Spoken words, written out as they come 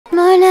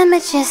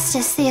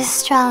Trismegistus the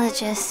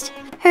astrologist.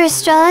 Her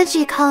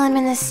astrology column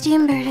in the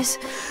Steambird is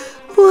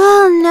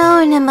well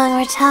known among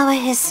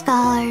Ratawa's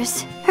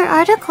scholars. Her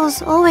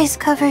articles always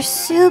cover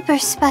super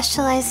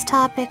specialized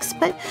topics,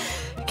 but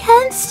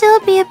can still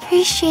be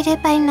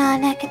appreciated by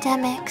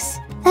non-academics.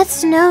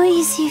 That's no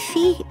easy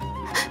feat.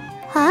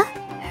 Huh?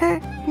 Her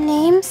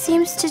name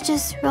seems to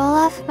just roll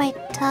off my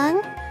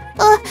tongue?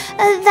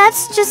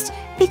 That's just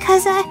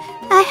because I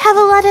have a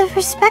lot of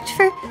respect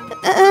for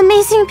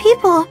amazing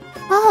people.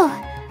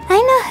 Oh, I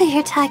know who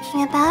you're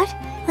talking about.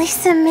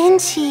 Lisa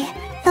Minchie,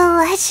 the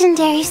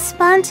legendary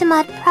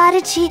Spontamod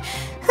prodigy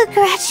who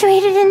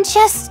graduated in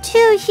just 2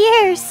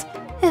 years.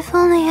 If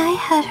only I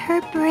had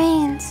her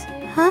brains.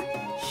 Huh?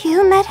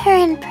 You met her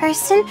in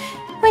person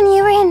when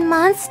you were in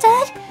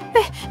Mondstadt?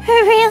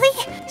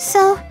 Really?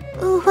 So,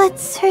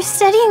 what's her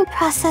studying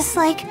process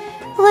like?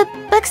 What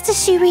books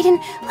does she read and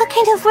what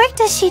kind of work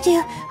does she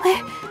do?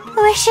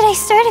 Where should I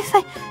start if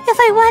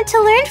I want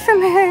to learn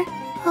from her?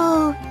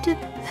 Oh,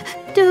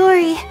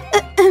 Dori.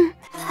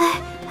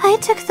 I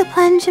took the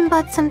plunge and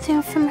bought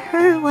something from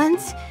her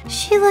once.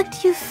 She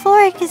looked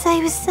euphoric as I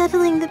was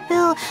settling the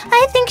bill.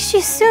 I think she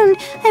assumed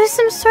I was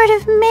some sort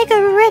of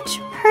mega rich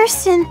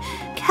person.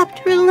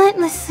 Kept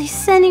relentlessly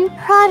sending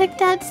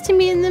product ads to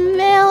me in the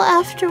mail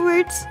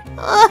afterwards.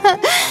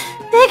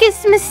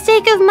 Biggest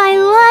mistake of my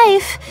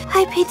life.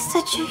 I paid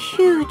such a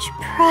huge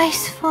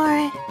price for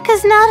it.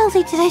 Because not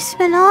only did I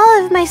spend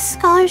all of my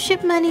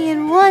scholarship money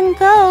in one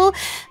go,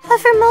 but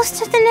for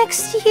most of the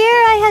next year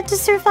I had to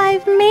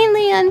survive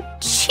mainly on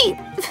cheap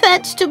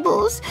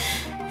vegetables.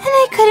 And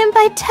I couldn't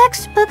buy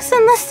textbooks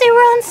unless they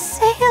were on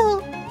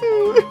sale.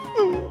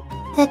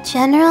 The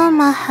General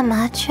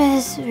Mahamatra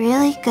is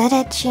really good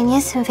at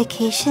Genius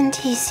Invocation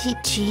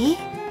TCG?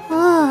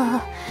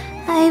 Oh,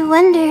 I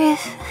wonder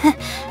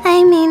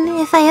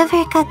if I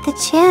ever got the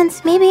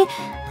chance, maybe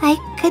I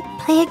could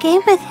play a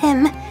game with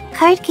him.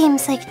 Card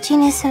games like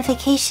Genius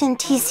Invocation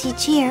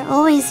TCG are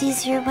always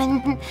easier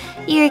when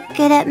you're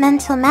good at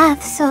mental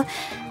math, so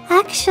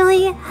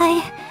actually,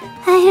 I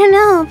don't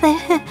know, but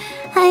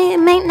I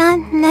might not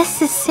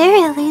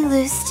necessarily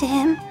lose to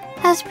him.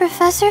 Has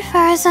Professor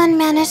Faruzan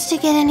managed to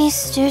get any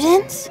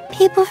students?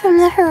 People from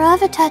the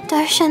Haravatat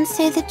Darshan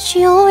say that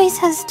she always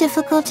has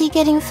difficulty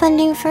getting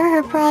funding for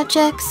her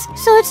projects,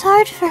 so it's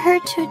hard for her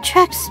to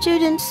attract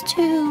students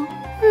too.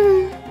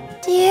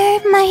 Dear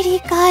mighty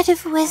God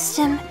of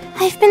wisdom,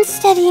 I've been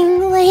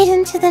studying late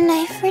into the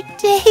night for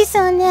days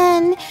on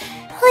end.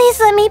 Please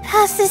let me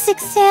pass this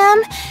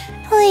exam.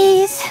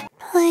 Please,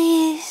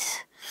 please.